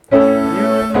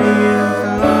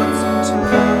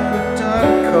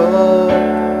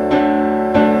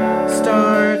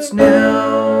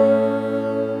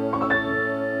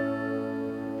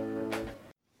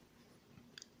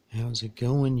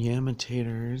Going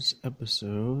Yamitators,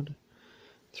 episode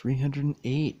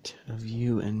 308 of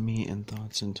You and Me and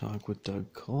Thoughts and Talk with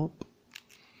Doug Culp.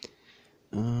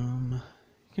 Gonna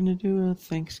do a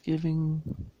Thanksgiving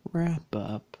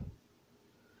wrap-up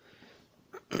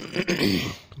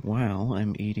while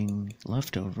I'm eating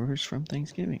leftovers from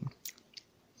Thanksgiving.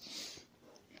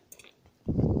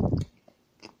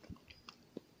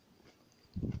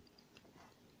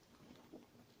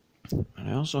 And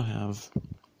I also have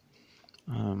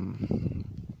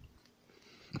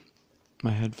my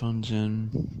headphones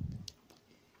in,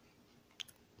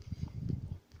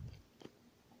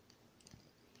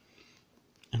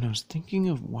 and I was thinking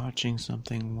of watching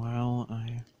something while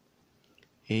I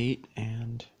ate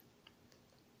and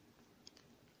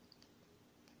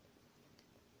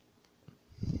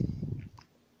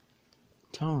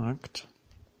talked,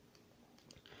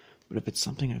 but if it's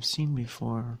something I've seen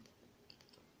before,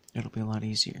 it'll be a lot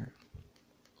easier.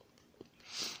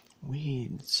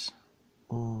 Weeds.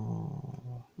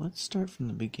 Oh, let's start from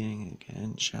the beginning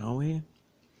again, shall we?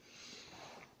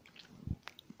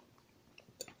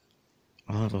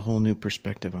 I'll have a whole new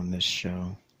perspective on this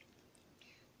show.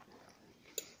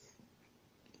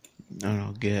 And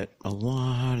I'll get a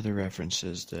lot of the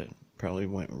references that probably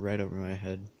went right over my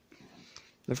head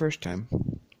the first time.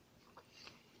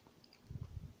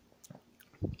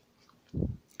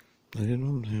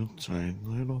 Little outside,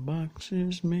 little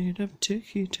boxes made of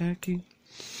ticky-tacky.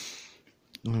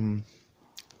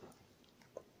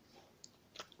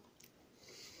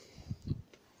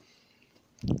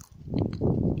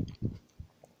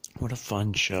 What a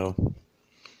fun show.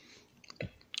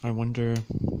 I wonder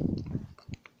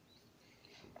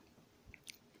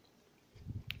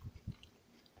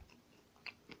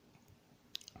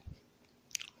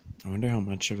how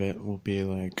much of it will be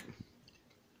like,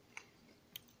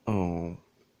 oh,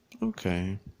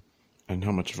 okay, and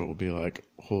how much of it will be like,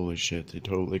 holy shit, they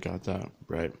totally got that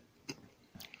right.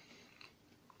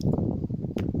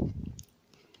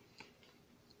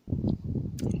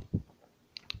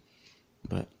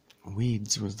 But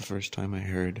Weeds was the first time I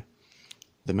heard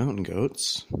the Mountain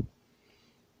Goats,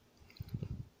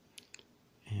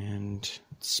 and it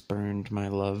spurned my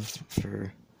love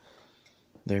for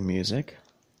their music.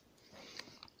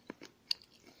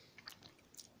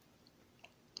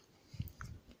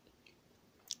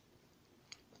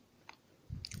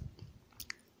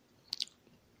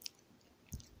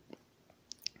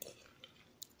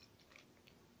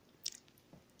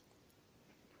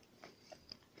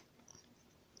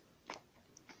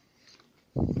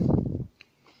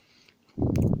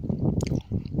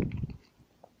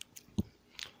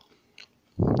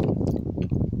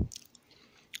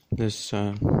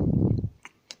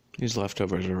 These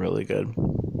leftovers are really good.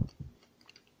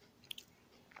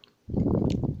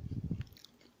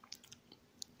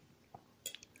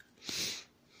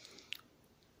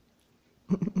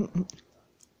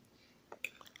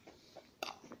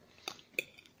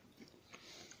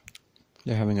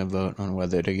 They're having a vote on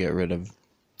whether to get rid of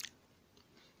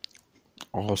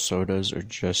all sodas or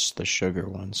just the sugar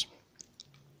ones.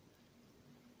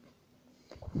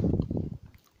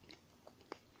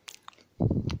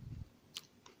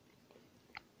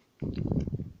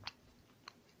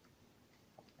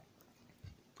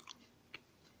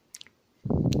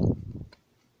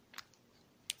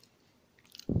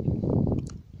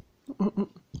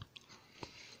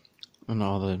 And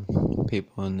all the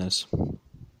people in this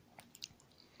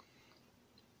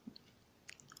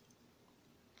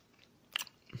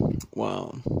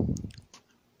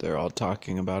they're all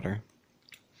talking about her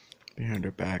behind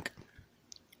her back.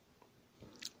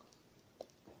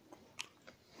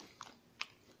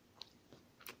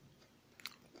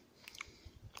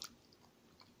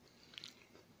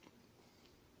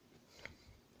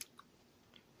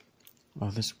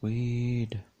 All this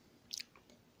weed.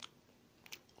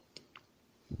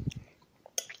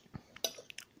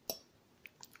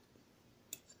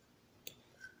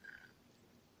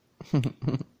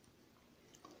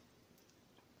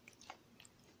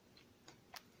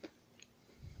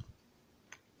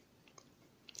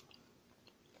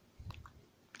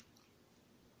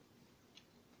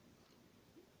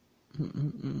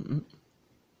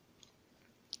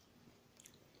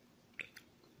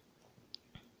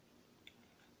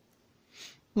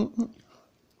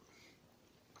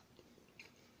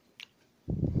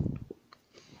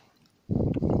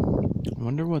 I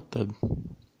wonder what I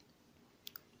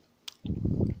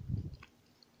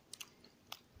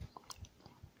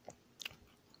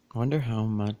wonder how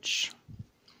much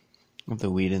of the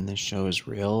weed in this show is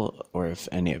real, or if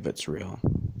any of it's real.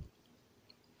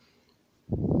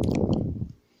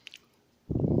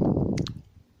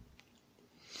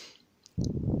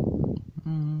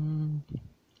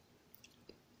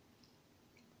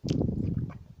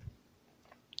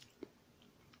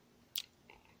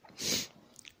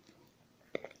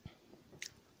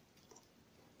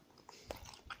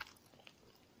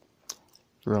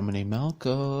 Romany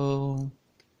Malco.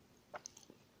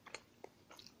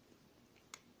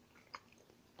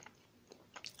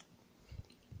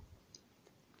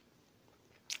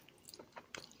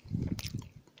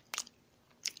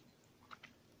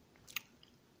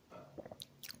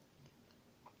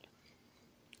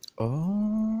 Oh.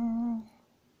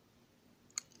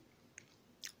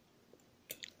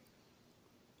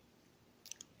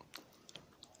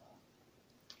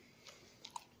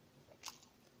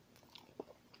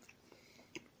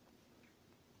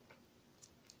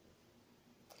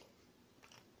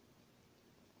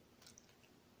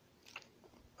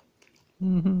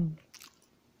 Mm-hmm.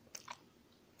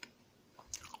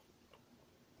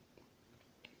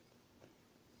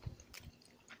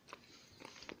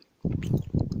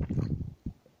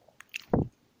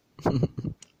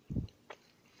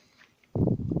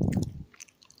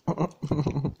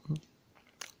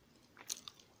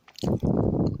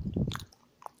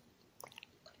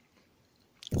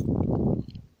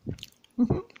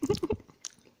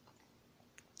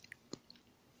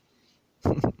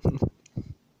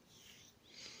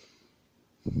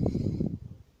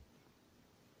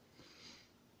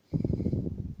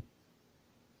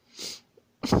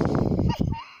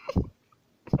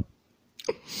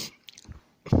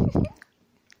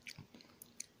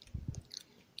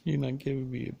 You're not giving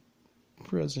me a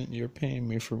present, you're paying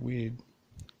me for weed.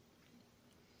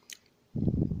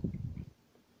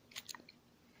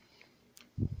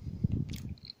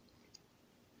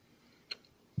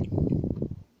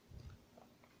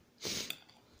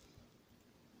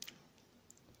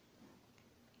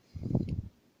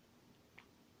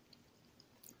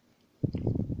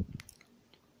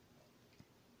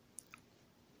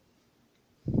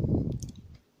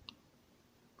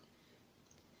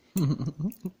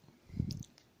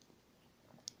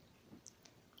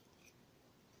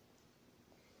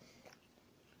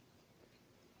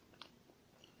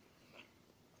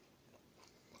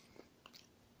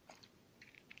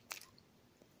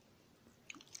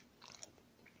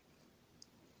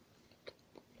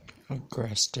 A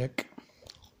grass stick.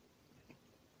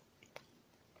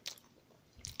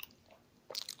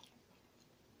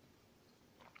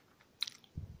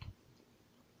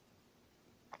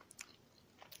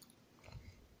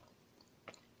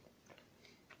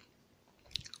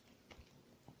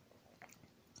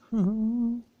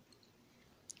 I'm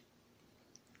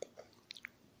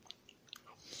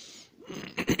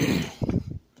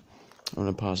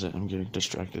gonna pause it. I'm getting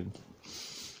distracted.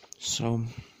 So,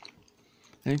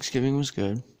 Thanksgiving was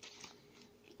good.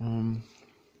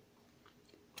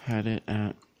 Had it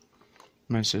at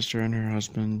my sister and her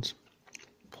husband's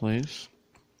place.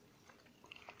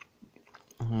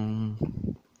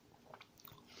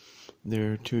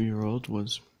 Their 2-year-old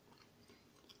was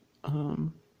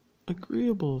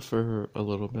agreeable for a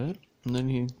little bit, and then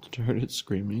he started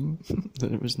screaming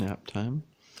that it was nap time,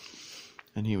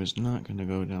 and he was not going to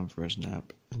go down for his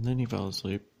nap, and then he fell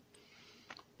asleep.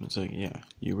 It's like, yeah,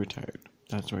 you were tired.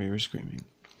 That's why you were screaming.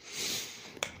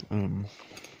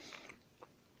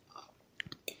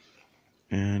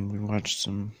 And we watched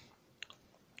some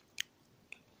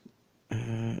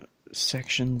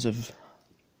sections of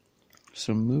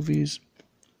some movies,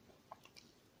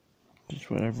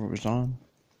 just whatever was on.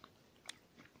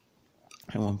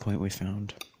 At one point we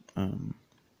found Lord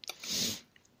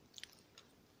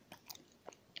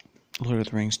of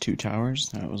the Rings 2 Towers.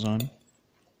 That was on.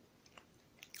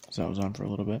 So that was on for a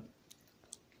little bit.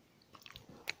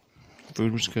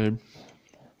 Food was good.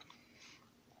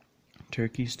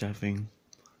 Turkey stuffing,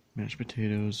 mashed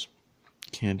potatoes,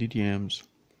 candied yams,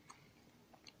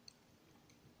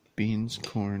 beans,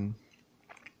 corn,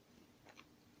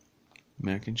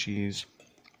 mac and cheese,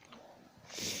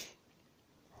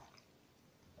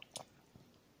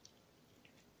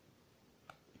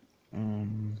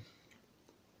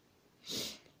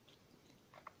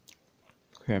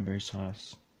 cranberry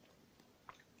sauce,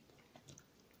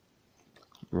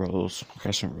 rolls,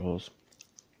 crescent rolls,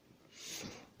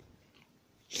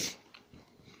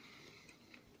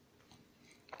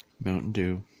 Mountain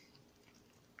Dew.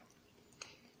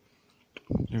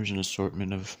 There was an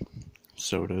assortment of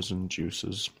sodas and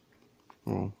juices.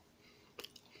 Well,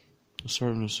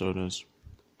 assortment of sodas.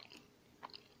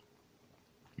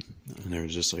 And there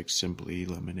was just like Simply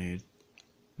lemonade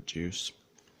juice.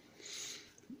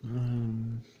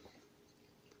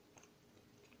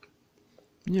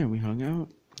 Yeah, we hung out.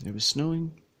 It was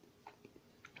snowing.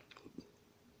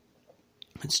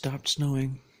 It stopped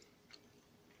snowing.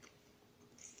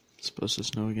 It's supposed to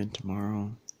snow again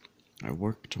tomorrow. I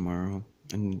work tomorrow,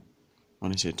 and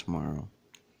when I say tomorrow,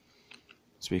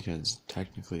 it's because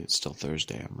technically it's still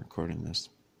Thursday. I'm recording this.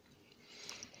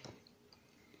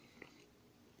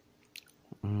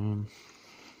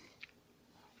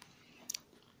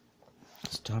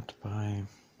 Stopped by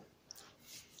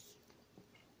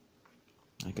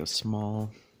like a small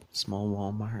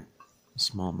Walmart,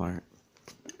 small mart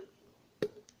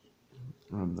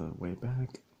on the way back.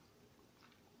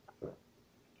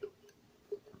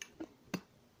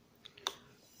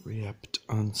 Re-upped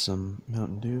on some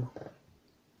Mountain Dew.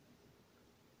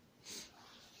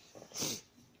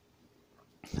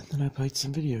 And then I played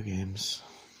some video games.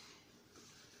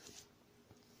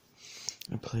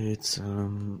 I played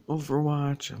some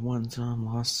Overwatch, I won some,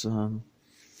 lost some.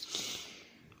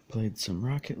 Played some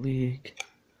Rocket League.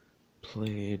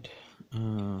 Played,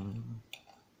 that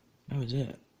was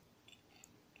it.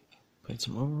 Played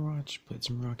some Overwatch, played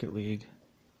some Rocket League.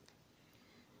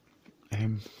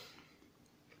 And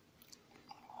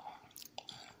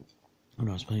when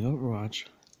I was playing Overwatch,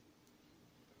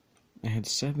 I had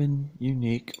 7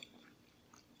 unique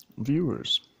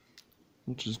viewers,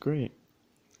 which is great.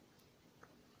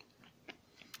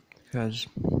 Because,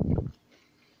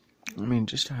 I mean,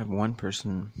 just to have one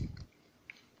person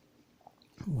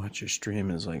watch your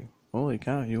stream is like, holy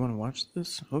cow, you want to watch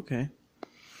this? Okay.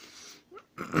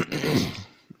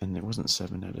 And it wasn't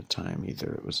 7 at a time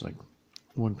either. It was like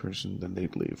one person, then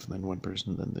they'd leave, then one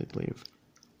person, then they'd leave.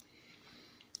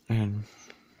 And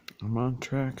I'm on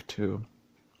track to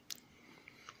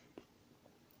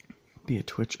be a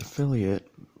Twitch affiliate,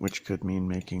 which could mean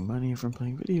making money from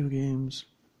playing video games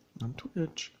on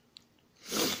Twitch.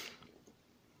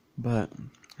 But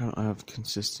I don't have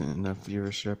consistent enough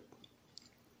viewership.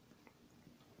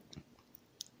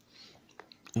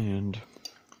 And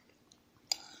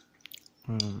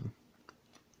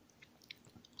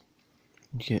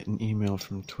get an email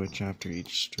from Twitch after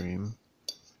each stream.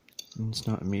 And it's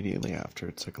not immediately after,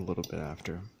 it's like a little bit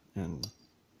after. And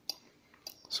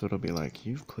so it'll be like,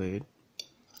 you've played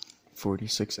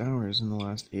 46 hours in the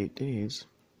last 8 days.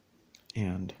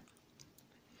 And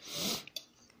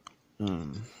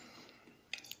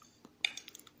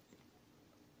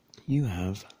you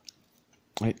have,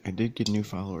 I did get a new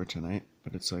follower tonight,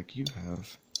 but it's like, you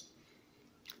have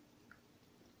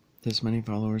this many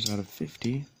followers out of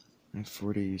 50. I have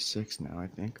 46 now, I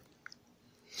think.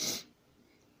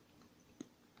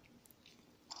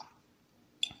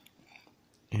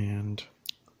 And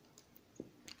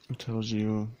it tells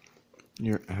you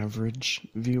your average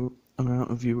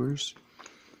amount of viewers.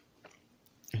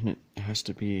 And it has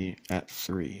to be at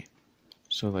 3.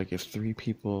 So like if 3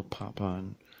 people pop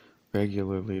on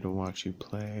regularly to watch you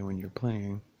play when you're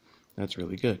playing, that's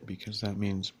really good, because that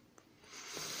means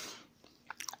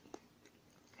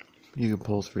you can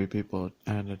pull 3 people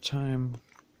at a time,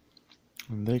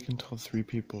 and they can tell 3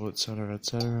 people, etc.,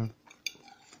 etc.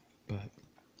 But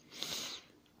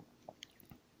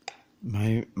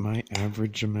my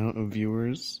average amount of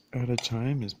viewers at a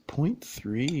time is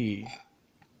 0.3.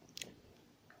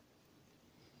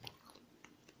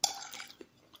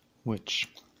 Which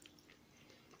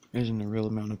isn't a real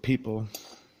amount of people,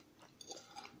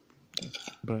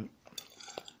 but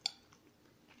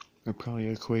it probably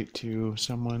equate to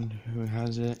someone who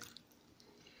has it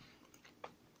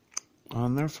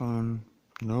on their phone,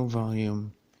 no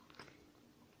volume,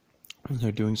 and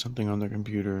they're doing something on their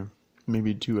computer,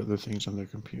 maybe 2 other things on their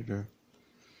computer,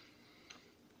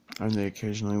 and they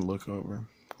occasionally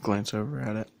glance over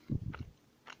at it.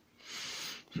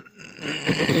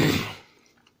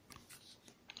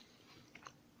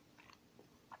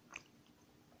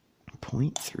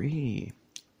 0.3.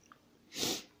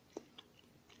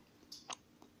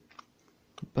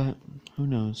 But who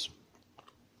knows?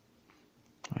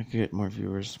 I could get more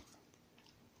viewers.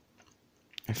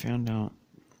 I found out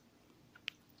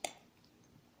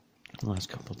the last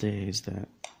couple days that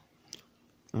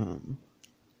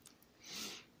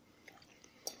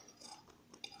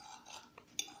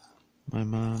my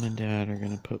mom and dad are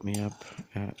gonna put me up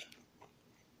at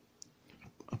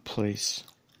a place,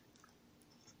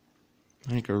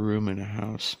 like a room in a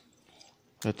house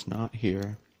that's not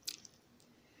here,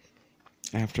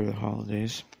 after the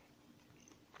holidays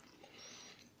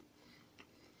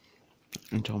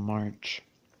until March,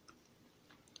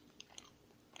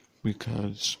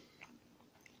 because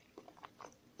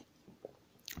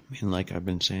like I've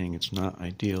been saying, it's not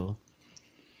ideal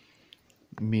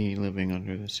me living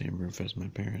under the same roof as my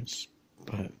parents,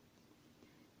 but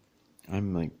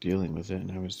I'm like dealing with it,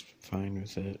 and I was fine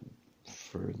with it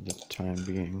for the time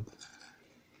being.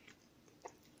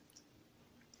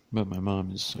 But my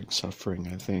mom is like suffering,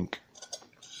 I think,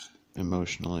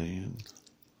 emotionally, and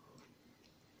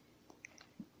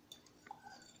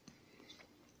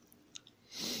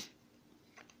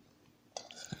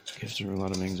it gives her a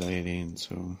lot of anxiety, and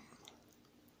so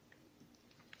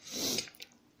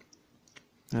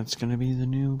that's gonna be the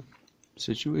new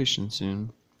situation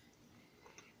soon.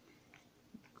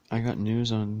 I got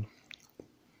news on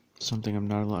something I'm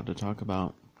not allowed to talk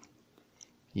about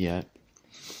yet.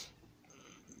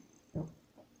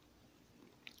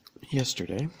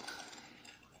 Yesterday,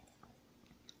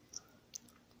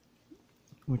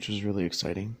 which was really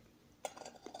exciting.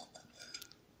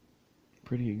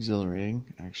 Pretty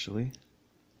exhilarating, actually.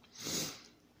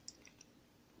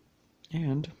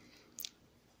 And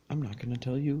I'm not going to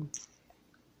tell you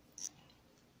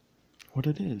what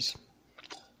it is.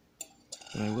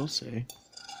 But I will say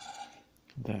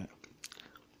that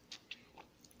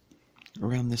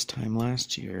around this time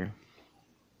last year,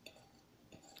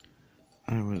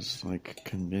 I was like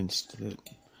convinced that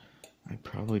I'd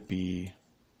probably be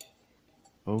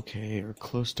okay or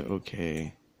close to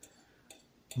okay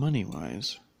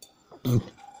money-wise.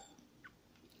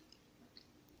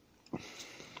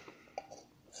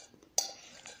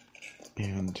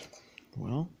 And,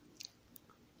 well,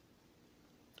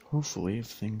 hopefully if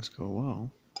things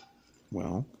go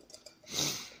well,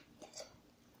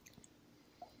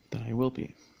 then I will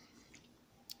be.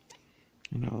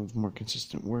 And I'll have more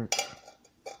consistent work.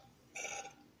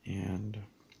 And,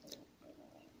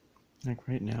 like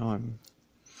right now,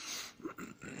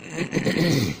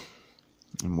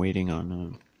 I'm waiting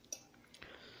on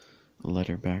a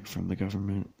letter back from the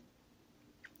government,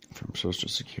 from Social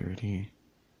Security,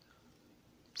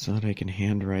 so that I can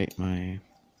handwrite my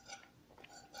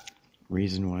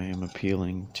reason why I'm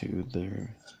appealing to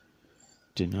their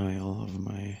denial of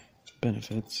my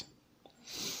benefits.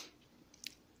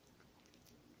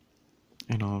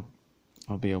 And I'll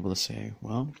be able to say,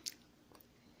 well,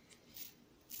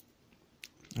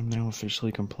 I'm now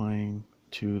officially complying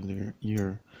to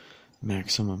your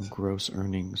maximum gross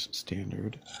earnings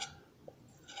standard.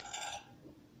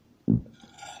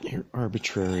 Your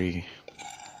arbitrary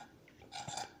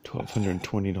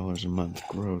 $1,220 a month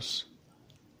gross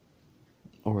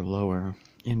or lower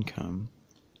income.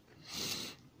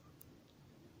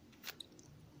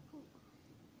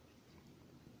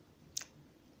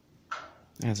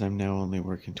 As I'm now only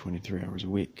working 23 hours a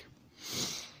week.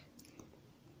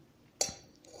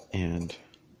 And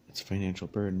it's a financial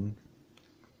burden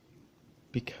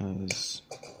because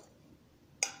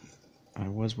I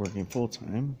was working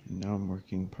full-time and now I'm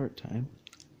working part-time.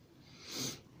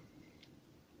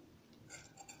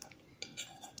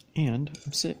 And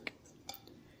I'm sick.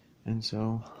 And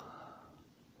so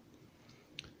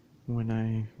when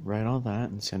I write all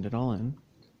that and send it all in,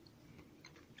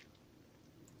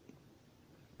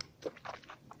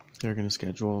 they're going to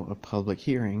schedule a public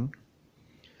hearing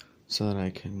so that I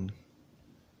can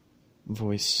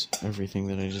voice everything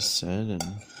that I just said and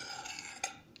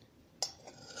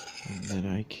that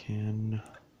I can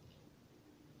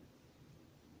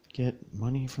get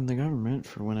money from the government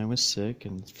for when I was sick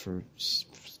and for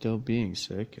still being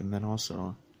sick, and then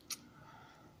also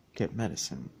get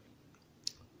medicine.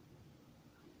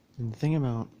 And the thing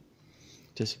about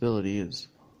disability is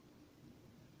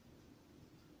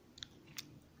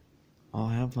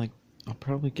I'll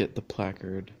probably get the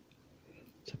placard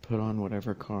to put on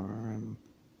whatever car I'm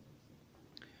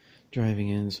driving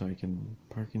in so I can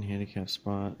park in a handicap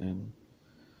spot and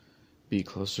be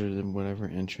closer to whatever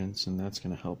entrance, and that's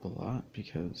going to help a lot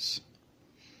because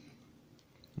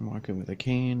I'm walking with a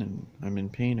cane and I'm in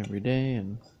pain every day,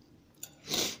 and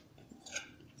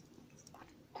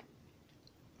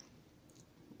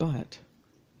but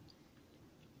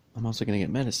I'm also going to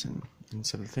get medicine. And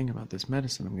so the thing about this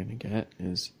medicine I'm going to get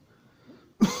is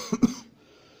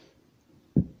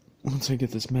once I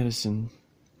get this medicine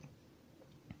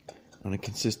on a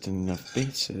consistent enough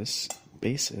basis,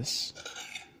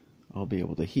 I'll be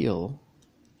able to heal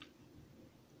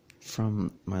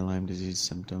from my Lyme disease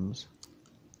symptoms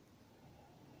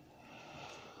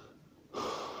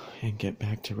and get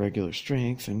back to regular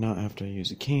strength and not have to use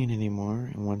a cane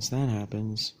anymore. And once that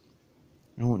happens,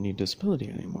 I won't need disability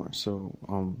anymore, so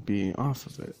I'll be off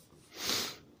of it.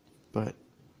 But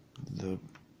the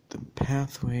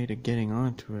pathway to getting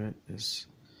onto it has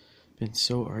been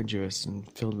so arduous and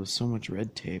filled with so much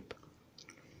red tape.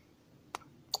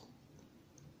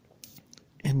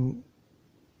 And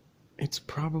it's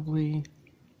probably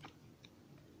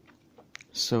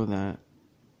so that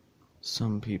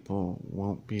some people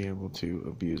won't be able to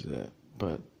abuse it.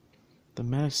 But the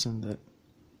medicine that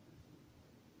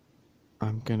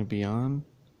I'm going to be on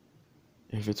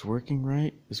if it's working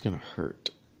right, it's going to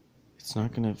hurt. It's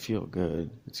not going to feel good.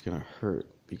 It's going to hurt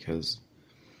because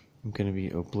I'm going to be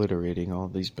obliterating all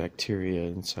these bacteria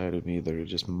inside of me that are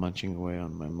just munching away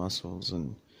on my muscles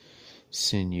and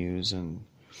sinews and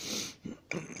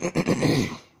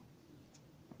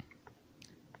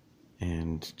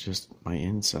and just my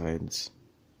insides.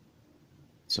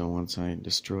 So once I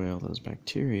destroy all those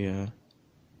bacteria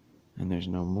and there's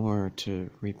no more to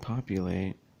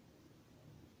repopulate,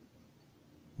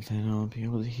 then I'll be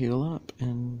able to heal up,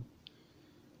 and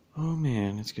oh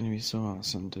man, it's gonna be so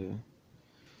awesome to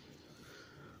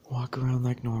walk around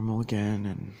like normal again,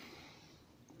 and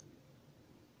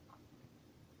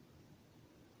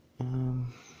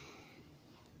I'm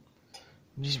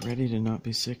just ready to not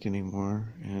be sick anymore.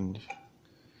 And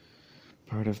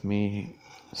part of me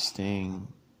staying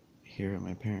here at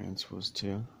my parents' was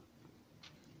to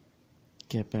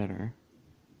get better,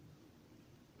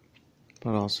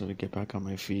 but also to get back on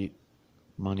my feet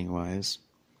money-wise,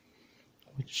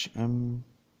 which I'm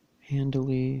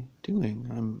handily doing.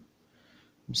 I'm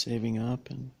saving up,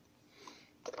 and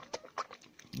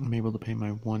I'm able to pay my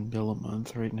one bill a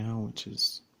month right now, which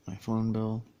is my phone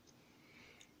bill.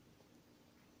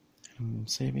 I'm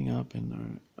saving up,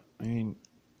 and I mean,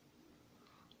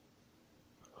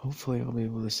 hopefully I'll be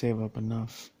able to save up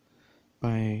enough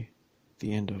by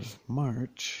the end of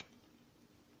March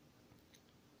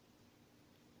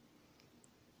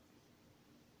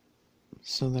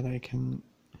so that I can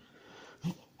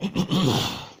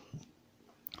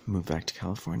move back to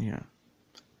California,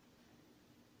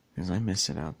 because I miss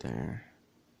it out there.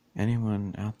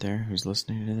 Anyone out there who's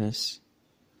listening to this,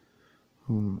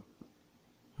 whom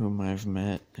I've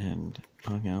met and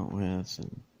hung out with,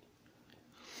 and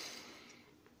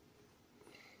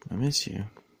I miss you.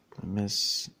 I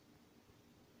miss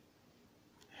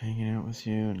hanging out with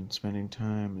you and spending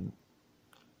time,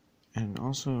 and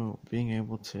also being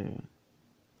able to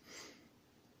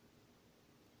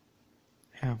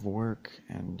have work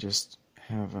and just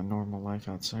have a normal life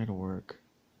outside of work.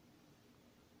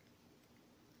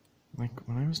 Like,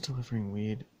 when I was delivering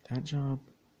weed, that job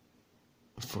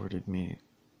afforded me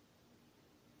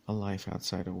a life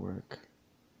outside of work.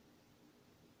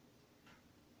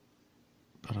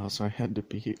 But also I had to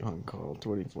be on call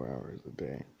 24 hours a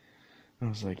day. I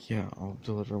was like, yeah, I'll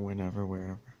deliver whenever,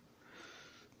 wherever.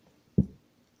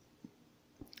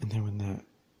 And then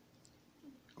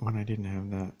when I didn't have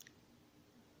that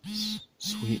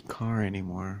sweet car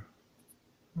anymore,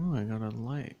 oh, I got a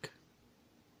like.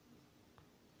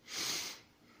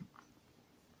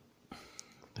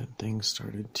 Then things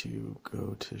started to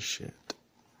go to shit.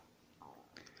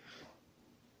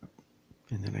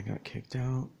 And then I got kicked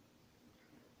out.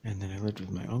 And then I lived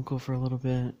with my uncle for a little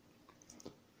bit.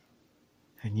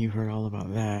 And you heard all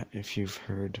about that if you've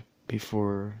heard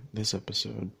before this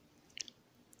episode,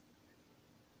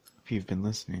 if you've been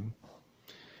listening.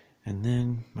 And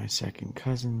then my second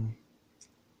cousin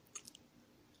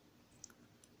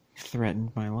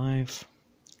threatened my life.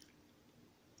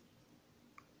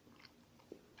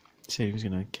 Said he was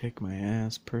going to kick my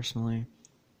ass personally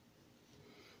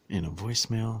in a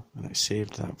voicemail, and I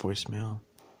saved that voicemail.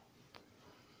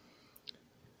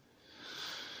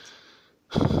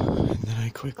 And then I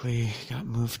quickly got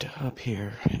moved up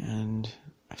here, and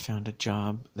I found a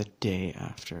job the day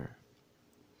after.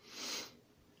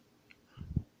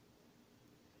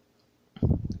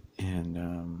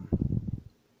 And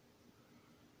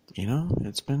you know,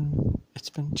 it's been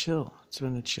chill. It's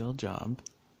been a chill job.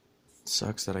 It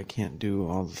sucks that I can't do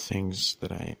all the things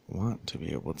that I want to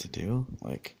be able to do,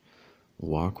 like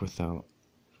walk without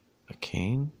a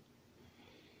cane.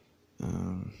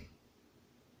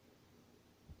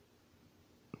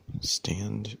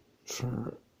 Stand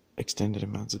for extended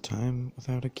amounts of time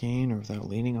without a cane or without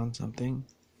leaning on something.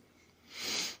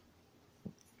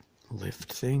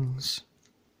 Lift things.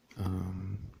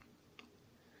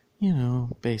 You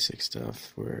know, basic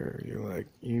stuff where you're like,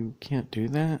 you can't do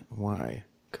that? Why?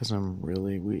 Because I'm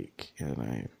really weak and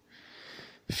I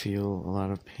feel a lot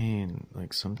of pain.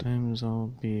 Like, sometimes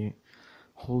I'll be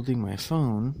holding my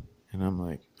phone and I'm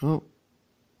like, oh,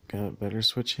 better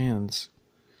switch hands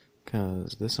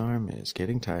because this arm is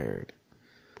getting tired.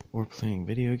 Or playing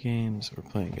video games, or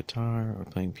playing guitar, or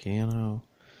playing piano.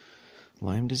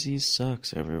 Lyme disease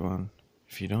sucks, everyone.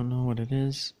 If you don't know what it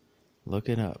is, look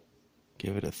it up.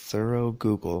 Give it a thorough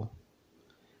Google.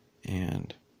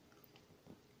 And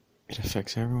it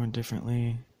affects everyone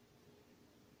differently.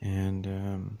 And,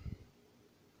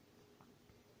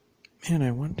 man,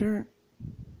 I wonder...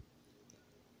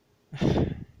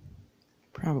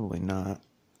 Probably not.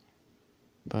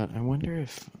 But I wonder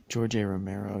if George A.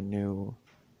 Romero knew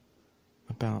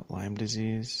about Lyme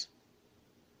disease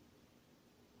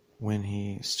when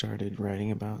he started writing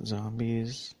about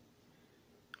zombies,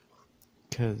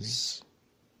 because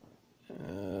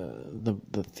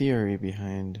the theory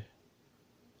behind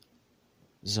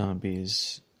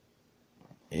zombies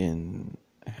in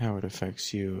how it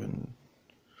affects you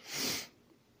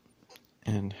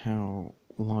and how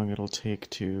long it'll take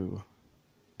to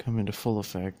come into full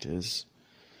effect is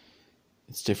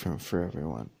it's different for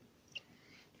everyone.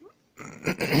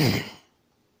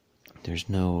 There's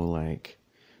no like,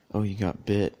 oh, you got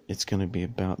bit, it's gonna be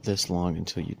about this long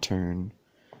until you turn,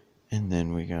 and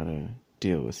then we gotta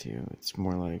deal with you. It's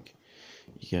more like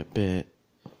you get bit,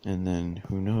 and then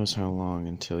who knows how long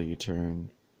until you turn.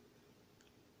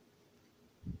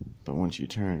 But once you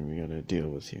turn, we gotta deal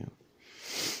with you.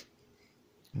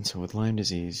 And so with Lyme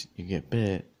disease, you get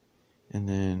bit, and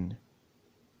then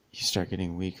you start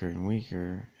getting weaker and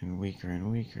weaker and weaker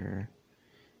and weaker,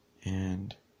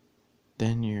 and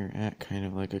then you're at kind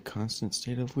of like a constant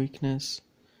state of weakness.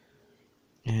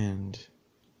 And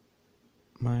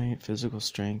my physical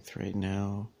strength right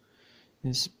now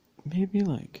is maybe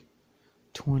like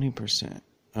 20%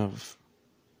 of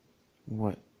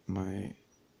what my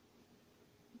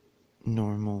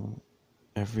normal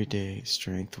everyday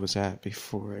strength was at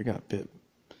before I got bit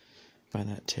by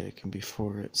that tick, and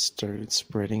before it started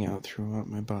spreading out throughout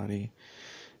my body,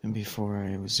 and before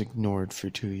I was ignored for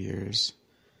 2 years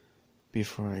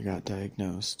before I got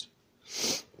diagnosed.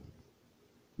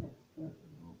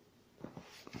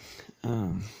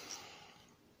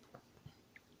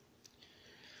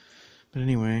 But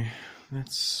anyway,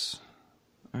 that's,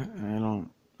 I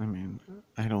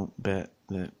don't bet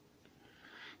that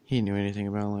he knew anything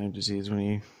about Lyme disease when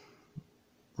he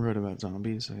wrote about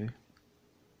zombies.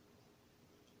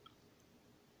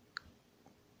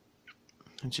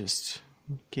 It just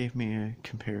gave me a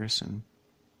comparison.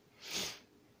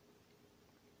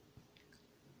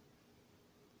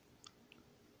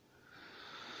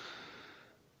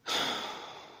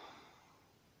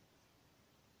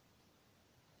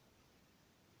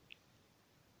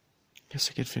 Guess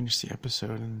I could finish the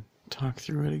episode and talk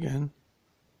through it again.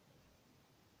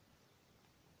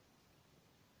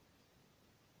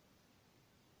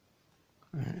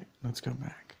 Alright, let's go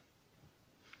back.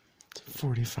 It's a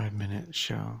 45-minute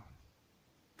show.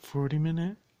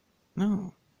 40-minute?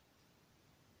 No.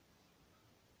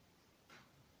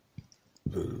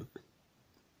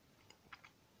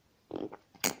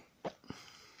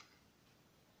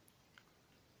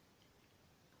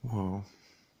 Whoa.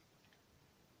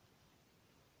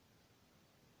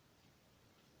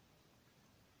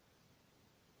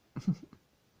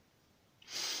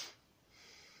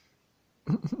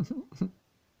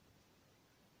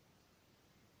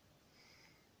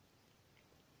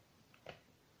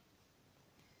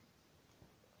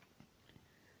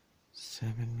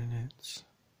 Seven minutes,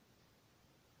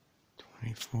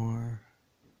 24,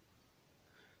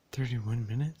 31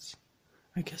 minutes?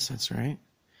 I guess that's right.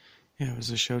 Yeah, it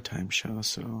was a Showtime show,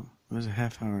 so it was a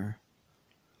half hour.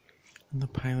 And the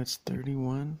pilot's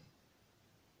 31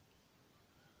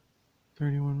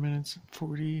 minutes and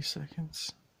 40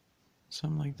 seconds.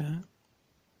 Something like that.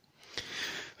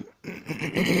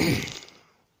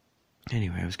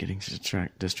 Anyway, I was getting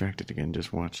distracted again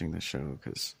just watching the show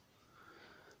because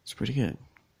it's pretty good.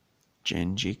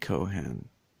 Jenji Kohan.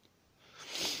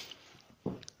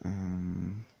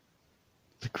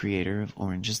 The creator of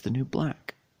Orange is the New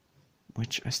Black,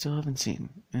 which I still haven't seen,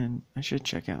 and I should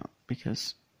check out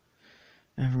because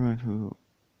everyone who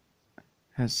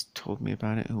has told me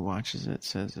about it, who watches it,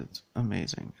 says it's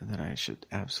amazing and that I should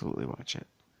absolutely watch it.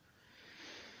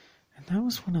 And that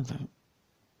was one of the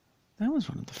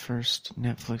first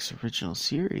Netflix original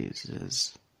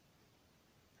series,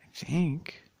 I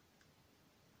think.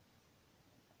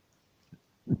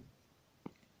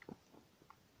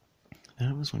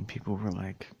 That was when people were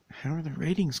like, how are the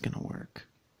ratings going to work?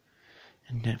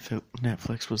 And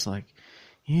Netflix was like,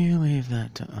 you leave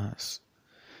that to us.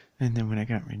 And then when it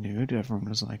got renewed, everyone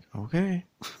was like, okay.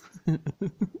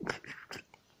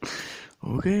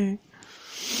 Okay.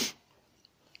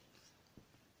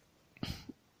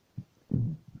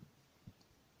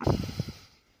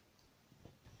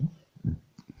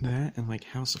 That and like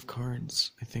House of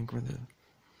Cards, I think, were the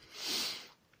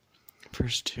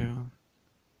first two.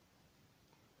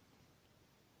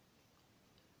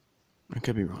 I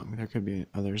could be wrong. There could be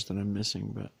others that I'm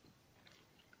missing, but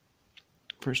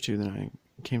first two that I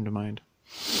came to mind.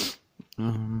 So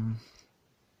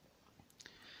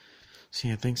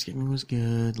yeah, Thanksgiving was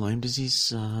good. Lyme disease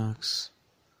sucks.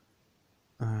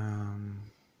 Been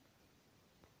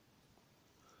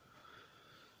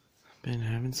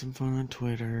having some fun on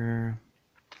Twitter.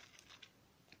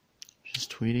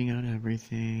 tweeting out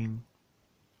everything.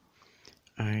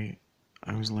 I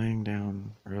was laying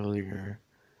down earlier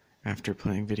after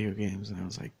playing video games, and I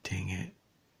was like, dang it.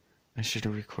 I should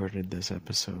have recorded this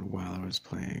episode while I was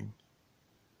playing.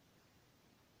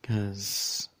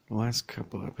 Because the last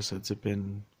couple episodes have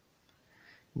been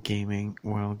gaming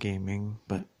while gaming,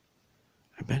 but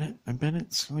I bet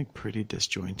it's like pretty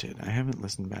disjointed. I haven't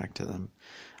listened back to them.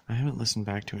 I haven't listened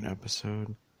back to an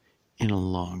episode in a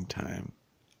long time.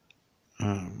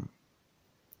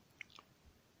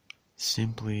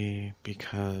 Simply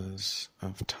because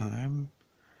of time,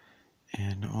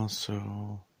 and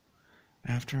also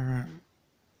after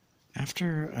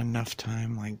enough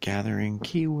time like gathering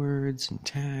keywords and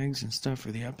tags and stuff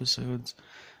for the episodes,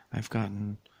 I've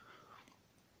gotten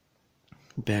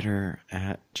better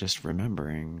at just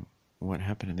remembering what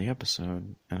happened in the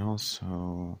episode, and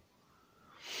also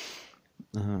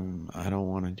I don't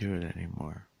want to do it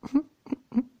anymore.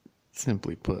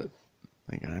 Simply put,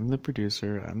 like, I'm the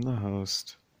producer, I'm the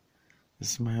host.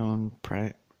 This is my own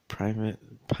private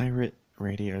pirate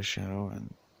radio show,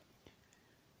 and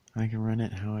I can run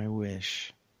it how I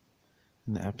wish.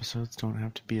 And the episodes don't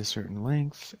have to be a certain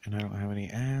length, and I don't have any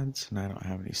ads, and I don't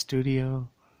have any studio.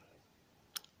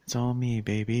 It's all me,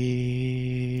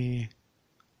 baby.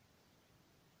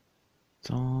 It's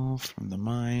all from the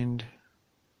mind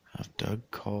of Doug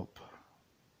Culp.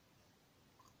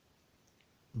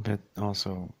 But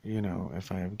also, if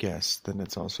I have guests, then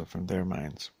it's also from their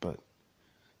minds. But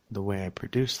the way I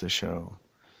produce the show,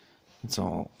 it's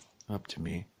all up to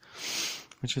me.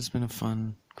 Which has been a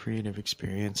fun, creative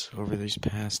experience over these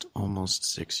past almost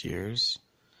 6 years.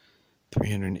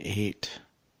 308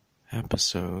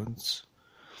 episodes.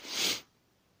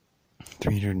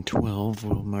 312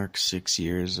 will mark 6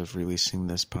 years of releasing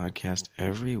this podcast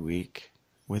every week,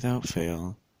 without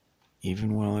fail,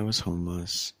 even while I was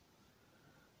homeless.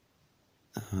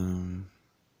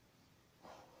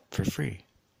 For free.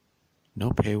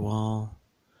 No paywall.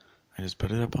 I just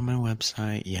put it up on my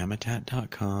website,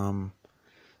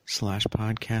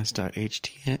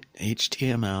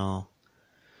 yamatat.com/podcast.html.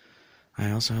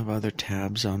 I also have other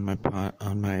tabs on my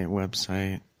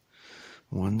website.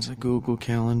 One's a Google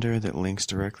Calendar that links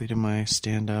directly to my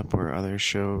stand-up or other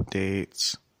show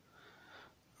dates.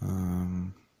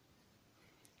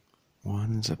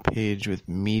 One's a page with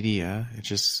media. It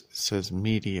just says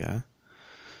media,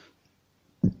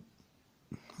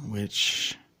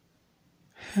 which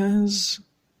has,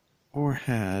 or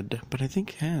had, but I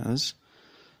think has,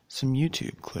 some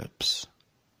YouTube clips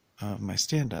of my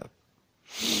stand-up.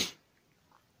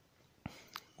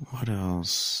 What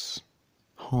else?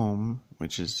 Home,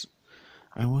 which is,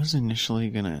 I was initially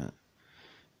gonna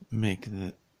make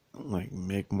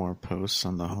more posts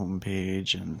on the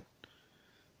homepage and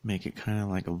make it kind of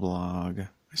like a vlog.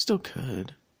 I still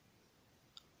could.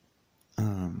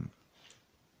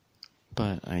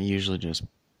 But I usually just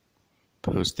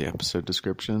post the episode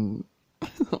description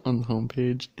on the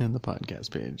homepage and the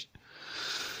podcast page.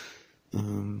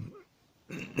 And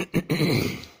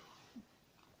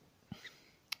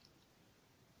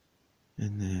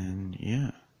then,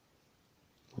 yeah.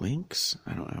 Links?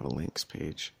 I don't have a links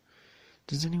page.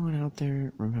 Does anyone out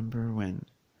there remember when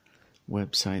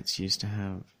websites used to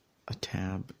have a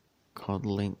tab called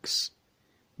links?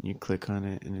 You click on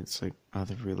it and it's like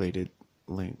other related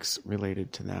links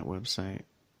related to that website.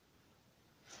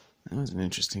 That was an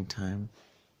interesting time.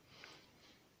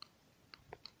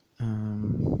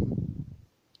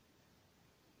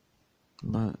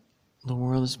 But the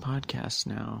world is podcasts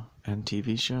now, and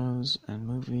TV shows, and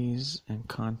movies, and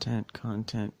content.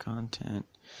 And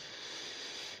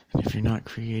if you're not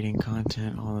creating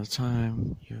content all the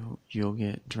time, you'll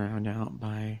get drowned out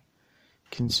by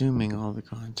consuming all the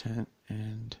content,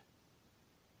 and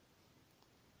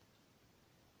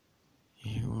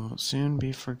you will soon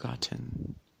be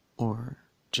forgotten or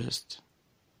just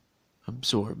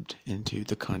absorbed into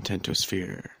the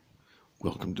contentosphere.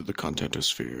 Welcome to the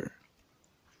contentosphere.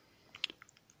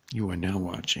 You are now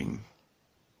watching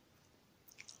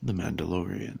The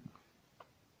Mandalorian.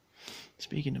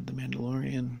 Speaking of The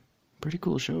Mandalorian, pretty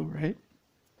cool show, right?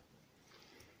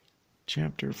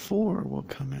 Chapter 4 will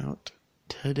come out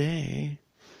today.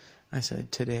 I said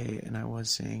today, and I was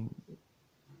saying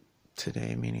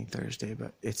today, meaning Thursday,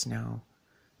 but it's now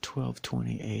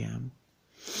 12:20 a.m.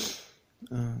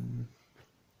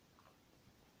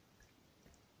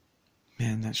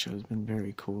 Man, that show's been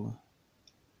very cool.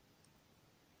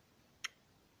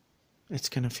 It's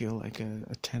gonna feel like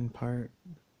a 10-part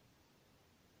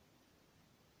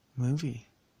movie.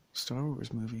 Star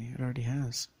Wars movie. It already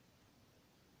has.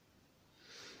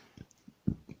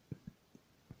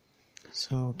 So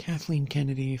So, Kathleen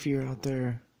Kennedy, if you're out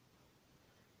there,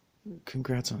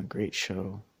 congrats on a great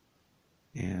show.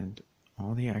 And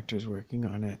all the actors working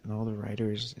on it, and all the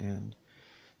writers, and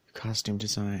the costume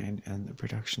design, and the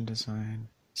production design,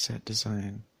 set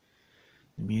design,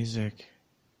 the music.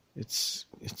 It's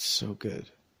so good.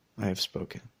 I have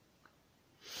spoken.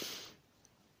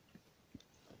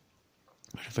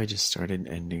 What if I just started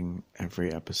ending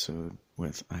every episode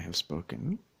with I have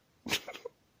spoken?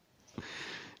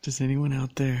 Does anyone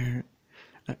out there,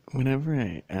 whenever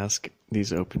I ask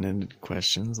these open-ended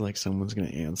questions like someone's going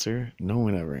to answer, no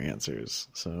one ever answers.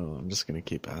 So I'm just going to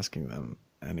keep asking them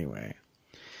anyway.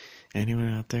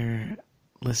 Anyone out there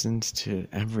listens to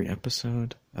every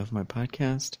episode of my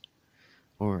podcast?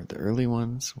 Or the early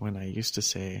ones when I used to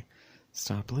say,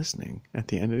 stop listening at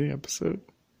the end of the episode?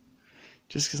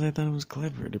 Just because I thought it was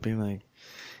clever to be like,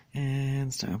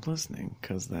 and stop listening,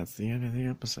 because that's the end of the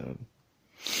episode.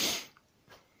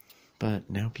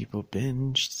 But now people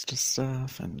binge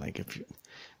stuff, and like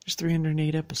there's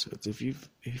 308 episodes. If you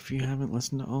haven't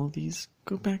listened to all these,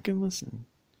 go back and listen.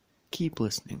 Keep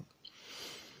listening.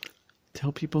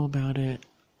 Tell people about it.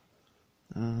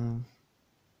 The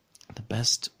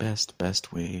best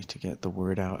way to get the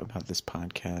word out about this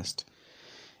podcast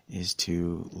is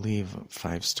to leave a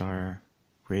 5-star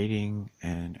rating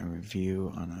and a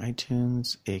review on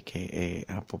iTunes, aka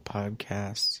Apple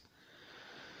Podcasts,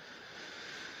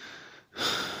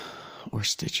 or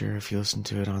Stitcher if you listen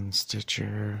to it on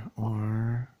Stitcher,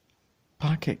 or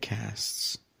Pocket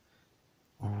Casts,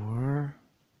 or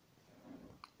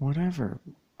whatever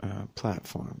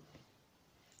platform.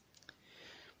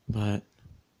 But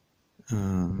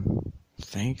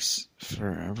thanks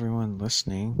for everyone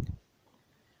listening.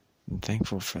 I'm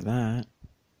thankful for that.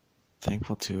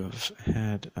 Thankful to have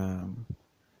had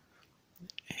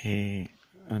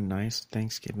a nice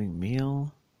Thanksgiving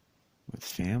meal with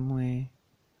family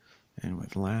and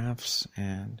with laughs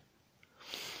and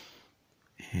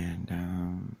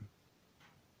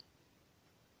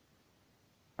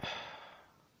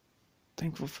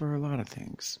thankful for a lot of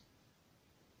things.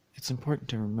 It's important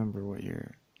to remember what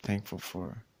you're thankful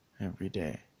for every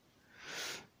day.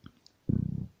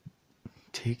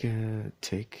 Take an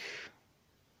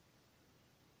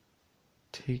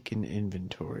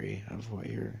inventory of what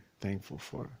you're thankful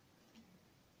for.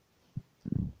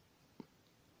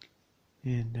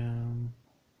 And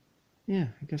yeah,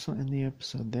 I guess I'll end the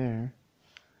episode there.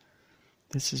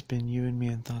 This has been You and Me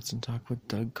and Thoughts and Talk with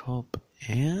Doug Culp,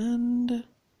 and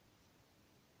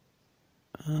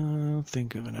I'll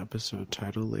think of an episode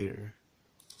title later.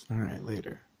 Alright,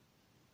 later.